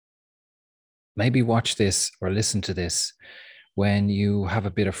maybe watch this or listen to this when you have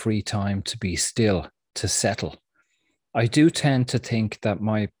a bit of free time to be still, to settle. I do tend to think that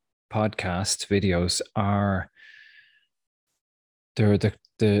my podcast videos are they're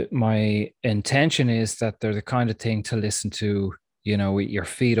the my intention is that they're the kind of thing to listen to, with your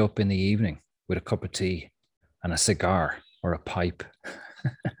feet up in the evening with a cup of tea and a cigar or a pipe,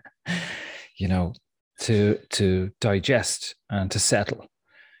 you know, to digest and to settle.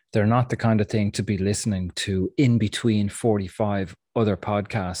 They're not the kind of thing to be listening to in between 45 other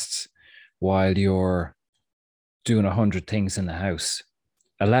podcasts while you're doing 100 things in the house.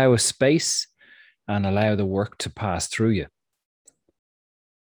 Allow a space and allow the work to pass through you.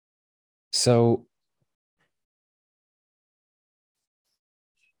 So,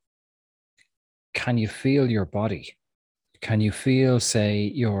 can you feel your body? Can you feel, say,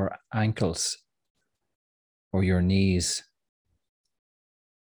 your ankles or your knees?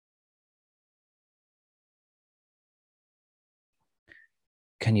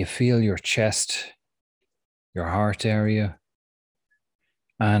 Can you feel your chest, your heart area?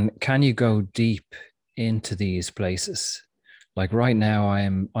 And can you go deep into these places? Like right now,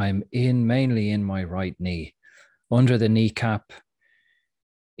 I'm mainly in my right knee, under the kneecap,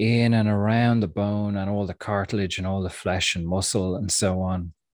 in and around the bone and all the cartilage and all the flesh and muscle and so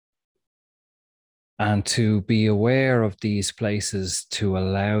on. And to be aware of these places, to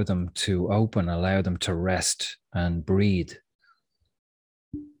allow them to open, allow them to rest and breathe.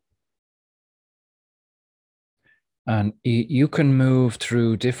 And you can move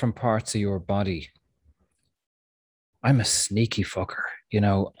through different parts of your body. I'm a sneaky fucker,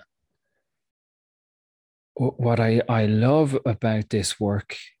 What I love about this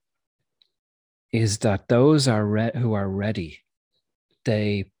work is that those who are ready,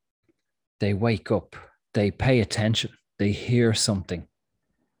 they they wake up, they pay attention, they hear something.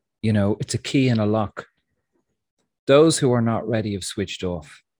 It's a key in a lock. Those who are not ready have switched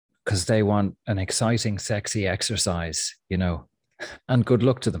off because they want an exciting, sexy exercise, and good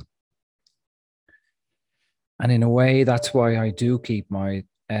luck to them. And in a way, that's why I do keep my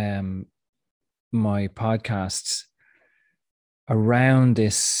podcasts around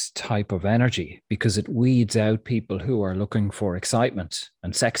this type of energy, because it weeds out people who are looking for excitement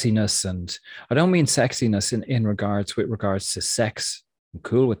and sexiness. And I don't mean sexiness in regards to sex. I'm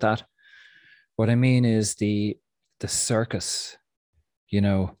cool with that. What I mean is the circus,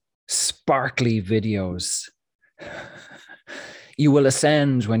 sparkly videos. You will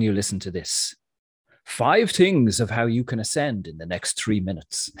ascend when you listen to this. 5 things of how you can ascend in the next 3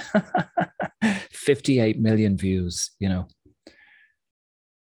 minutes. 58 million views,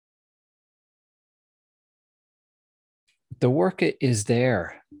 The work is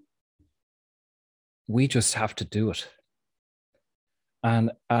there. We just have to do it.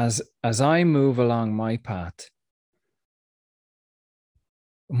 And as I move along my path,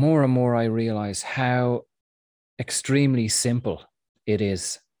 more and more I realize how extremely simple it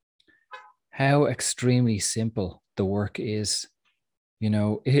is. How extremely simple the work is.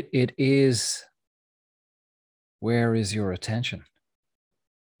 It is, where is your attention?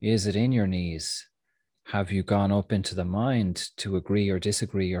 Is it in your knees? Have you gone up into the mind to agree or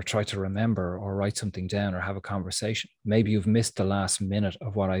disagree or try to remember or write something down or have a conversation? Maybe you've missed the last minute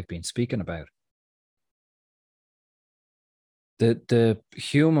of what I've been speaking about. The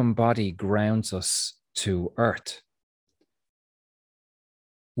human body grounds us to earth.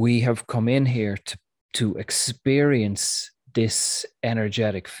 We have come in here to experience this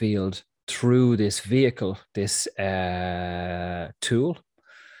energetic field through this vehicle, this tool.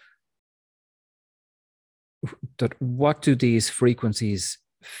 That what do these frequencies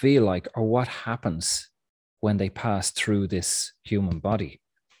feel like, or what happens when they pass through this human body?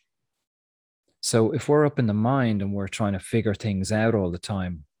 So if we're up in the mind and we're trying to figure things out all the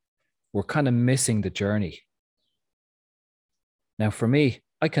time, we're kind of missing the journey. Now, for me,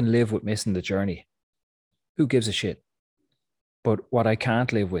 I can live with missing the journey. Who gives a shit? But what I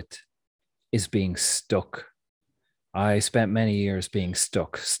can't live with is being stuck. I spent many years being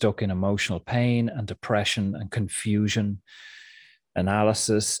stuck in emotional pain and depression and confusion,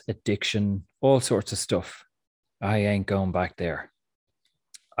 analysis, addiction, all sorts of stuff. I ain't going back there.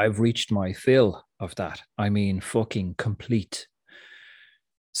 I've reached my fill of that. I mean, fucking complete.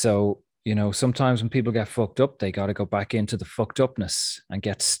 So, sometimes when people get fucked up, they got to go back into the fucked upness and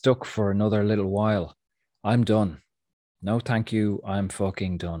get stuck for another little while. I'm done. No, thank you. I'm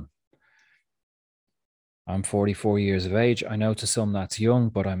fucking done. I'm 44 years of age. I know to some that's young,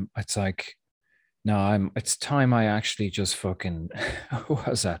 but it's like, no, it's time I actually just fucking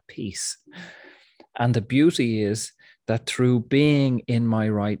was at peace. And the beauty is that through being in my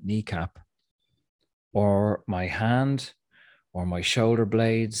right kneecap, or my hand, or my shoulder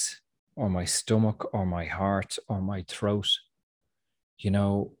blades, or my stomach, or my heart, or my throat.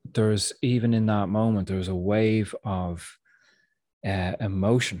 There's even in that moment, there's a wave of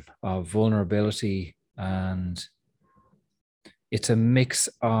emotion, of vulnerability, and it's a mix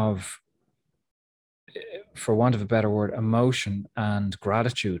of, for want of a better word, emotion and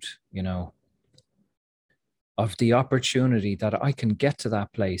gratitude, of the opportunity that I can get to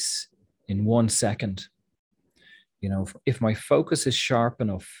that place in 1 second. If my focus is sharp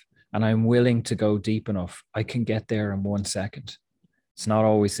enough and I'm willing to go deep enough, I can get there in 1 second. It's not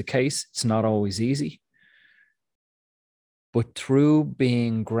always the case. It's not always easy. But through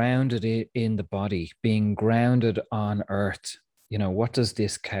being grounded in the body, being grounded on earth, what does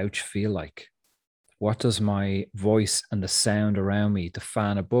this couch feel like? What does my voice and the sound around me, the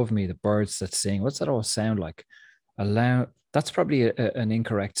fan above me, the birds that sing, what's that all sound like? That's probably an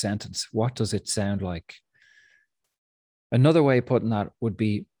incorrect sentence. What does it sound like? Another way of putting that would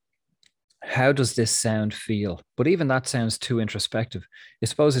be, how does this sound feel? But even that sounds too introspective. I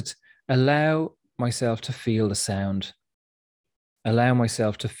suppose it's allow myself to feel the sound, allow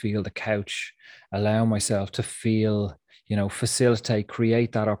myself to feel the couch, allow myself to feel, facilitate,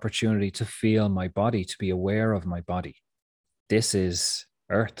 create that opportunity to feel my body, to be aware of my body. This is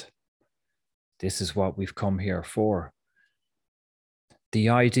earth. This is what we've come here for. The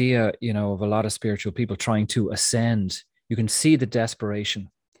idea, of a lot of spiritual people trying to ascend, you can see the desperation.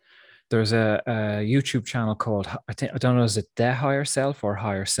 There's a YouTube channel called, I don't know, is it The Higher Self or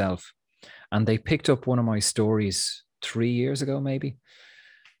Higher Self? And they picked up one of my stories 3 years ago, maybe,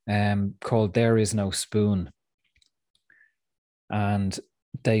 called There Is No Spoon. And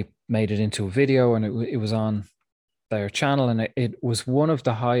they made it into a video, and it was on their channel. And it was one of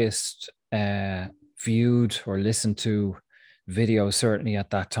the highest viewed or listened to videos, certainly at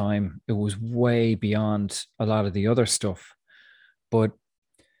that time. It was way beyond a lot of the other stuff. But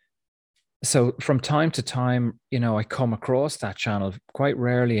so from time to time, I come across that channel quite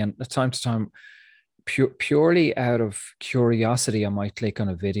rarely, and at time to time, purely out of curiosity, I might click on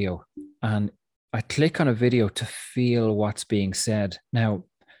a video, and I click on a video to feel what's being said. Now,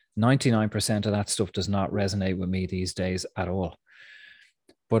 99% of that stuff does not resonate with me these days at all.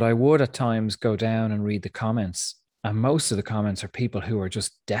 But I would at times go down and read the comments, and most of the comments are people who are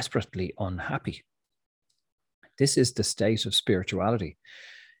just desperately unhappy. This is the state of spirituality.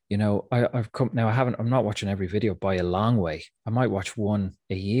 I've come now. I'm not watching every video by a long way. I might watch one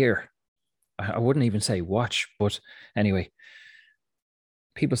a year. I wouldn't even say watch, but anyway,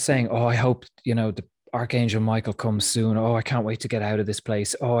 people saying, "Oh, I hope, the Archangel Michael comes soon. Oh, I can't wait to get out of this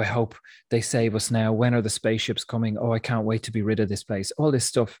place. Oh, I hope they save us now. When are the spaceships coming? Oh, I can't wait to be rid of this place." All this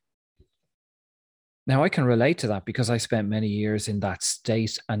stuff. Now, I can relate to that because I spent many years in that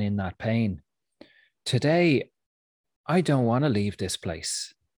state and in that pain. Today, I don't want to leave this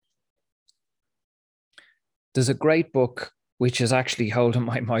place. There's a great book, which is actually holding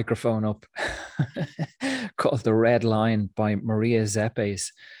my microphone up, called The Red Line by Maria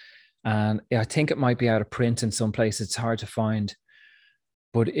Zeppes. And I think it might be out of print in some place. It's hard to find,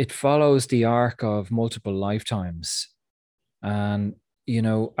 but it follows the arc of multiple lifetimes. And,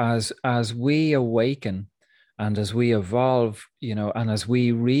 as we awaken and as we evolve, and as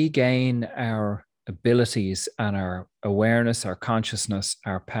we regain our abilities and our awareness, our consciousness,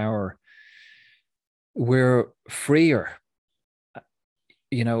 our power, we're freer,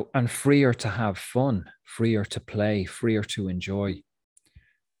 and freer to have fun, freer to play, freer to enjoy.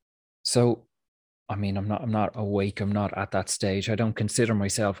 So, I mean, I'm not awake. I'm not at that stage. I don't consider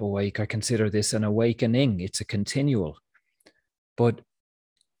myself awake. I consider this an awakening. It's a continual. But,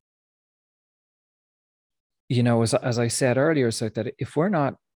 as I said earlier, so that if you're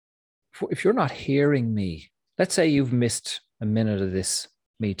not hearing me, let's say you've missed a minute of this,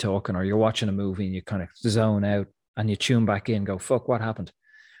 me talking, or you're watching a movie and you kind of zone out and you tune back in, go, fuck, what happened?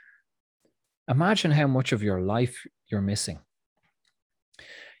 Imagine how much of your life you're missing.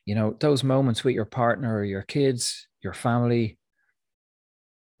 Those moments with your partner or your kids, your family,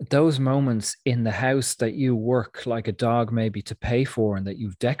 those moments in the house that you work like a dog maybe to pay for and that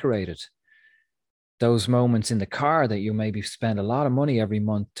you've decorated, those moments in the car that you maybe spend a lot of money every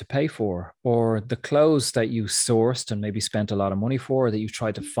month to pay for, or the clothes that you sourced and maybe spent a lot of money for, that you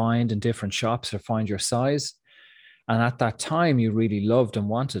tried to find in different shops or find your size. And at that time, you really loved and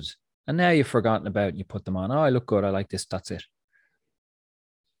wanted. And now you've forgotten about it, you put them on. Oh, I look good. I like this. That's it.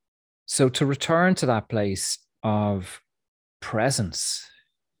 So to return to that place of presence,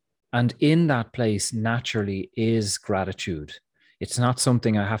 and in that place naturally is gratitude. It's not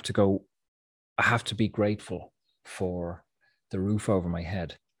something I have to be grateful for the roof over my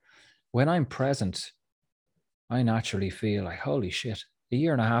head. When I'm present, I naturally feel like, holy shit, a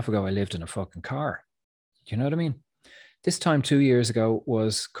year and a half ago, I lived in a fucking car. You know what I mean? This time 2 years ago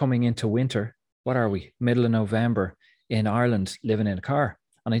was coming into winter. What are we? Middle of November in Ireland, living in a car.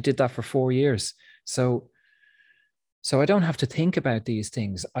 And I did that for 4 years. So I don't have to think about these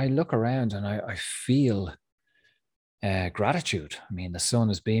things. I look around and I feel gratitude. I mean, the sun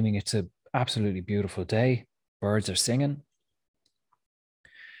is beaming. It's an absolutely beautiful day. Birds are singing.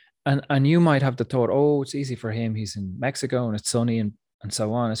 And you might have the thought, oh, it's easy for him. He's in Mexico and it's sunny and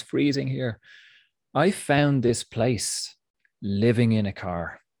so on. It's freezing here. I found this place living in a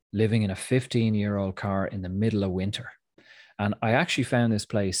car, living in a 15-year-old car in the middle of winter. And I actually found this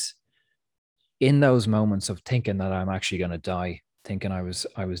place in those moments of thinking that I'm actually going to die, thinking I was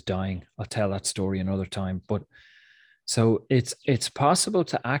dying. I'll tell that story another time. But so it's possible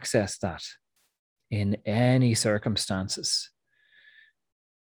to access that in any circumstances.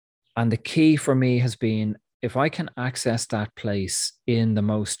 And the key for me has been, if I can access that place in the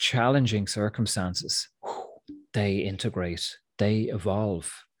most challenging circumstances, they integrate, they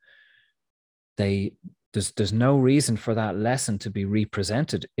evolve. There's no reason for that lesson to be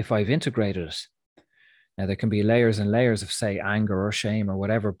represented if I've integrated it. Now, there can be layers and layers of, say, anger or shame or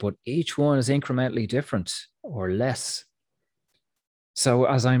whatever, but each one is incrementally different or less. So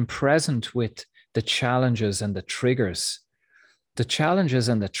as I'm present with the challenges and the triggers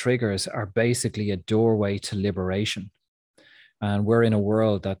are basically a doorway to liberation. And we're in a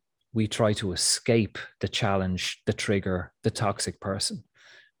world that we try to escape the challenge, the trigger, the toxic person.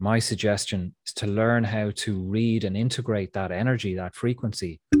 My suggestion is to learn how to read and integrate that energy, that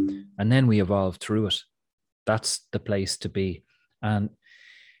frequency, and then we evolve through it. That's the place to be. And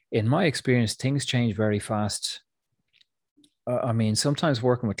in my experience, things change very fast. I mean, sometimes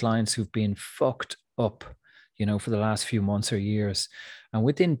working with clients who've been fucked up, for the last few months or years. And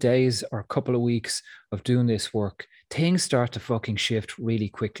within days or a couple of weeks of doing this work, things start to fucking shift really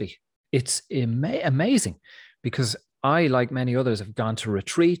quickly. It's amazing because I, like many others, have gone to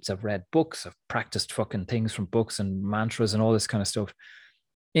retreats, I've read books, I've practiced fucking things from books and mantras and all this kind of stuff.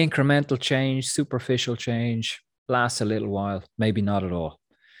 Incremental change, superficial change, lasts a little while, maybe not at all.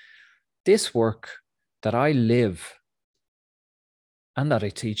 This work that I live and that I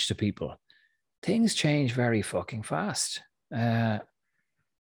teach to people, things change very fucking fast. The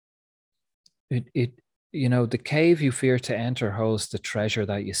cave you fear to enter holds the treasure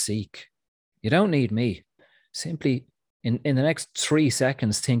that you seek. You don't need me. Simply in the next 3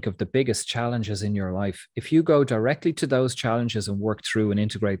 seconds, think of the biggest challenges in your life. If you go directly to those challenges and work through and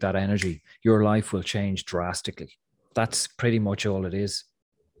integrate that energy, your life will change drastically. That's pretty much all it is.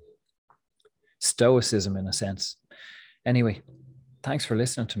 Stoicism, in a sense. Anyway, thanks for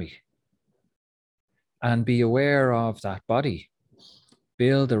listening to me. And be aware of that body.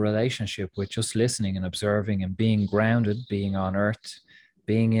 Build a relationship with just listening and observing and being grounded, being on earth,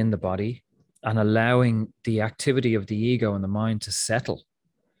 being in the body, and allowing the activity of the ego and the mind to settle,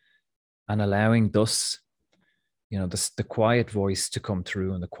 and allowing thus, the quiet voice to come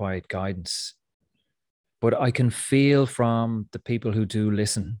through and the quiet guidance. But I can feel from the people who do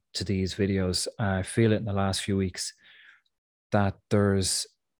listen to these videos, I feel it in the last few weeks, that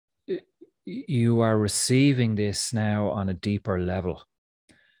you are receiving this now on a deeper level.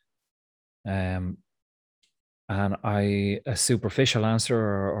 And a superficial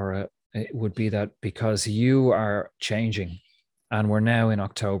answer it would be that because you are changing, and we're now in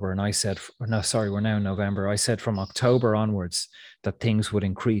October, and we're now in November. I said from October onwards that things would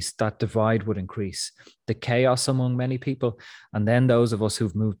increase, that divide would increase, the chaos among many people, and then those of us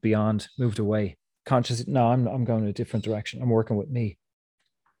who've moved away, consciously, no, I'm going in a different direction. I'm working with me.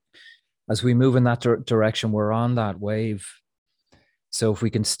 As we move in that direction, we're on that wave. So if we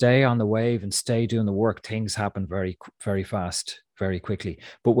can stay on the wave and stay doing the work, things happen very, very fast, very quickly.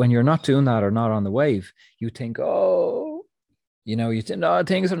 But when you're not doing that or not on the wave, you think, you think, no,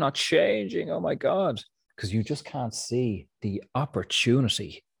 things are not changing. Oh my God. Because you just can't see the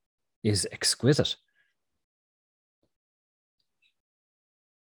opportunity is exquisite.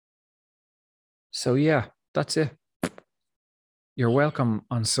 So yeah, that's it. You're welcome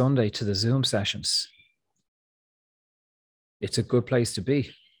on Sunday to the Zoom sessions. It's a good place to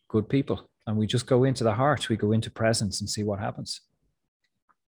be, good people. And we just go into the heart. We go into presence and see what happens.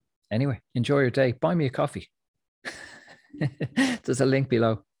 Anyway, enjoy your day. Buy me a coffee. There's a link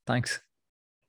below. Thanks.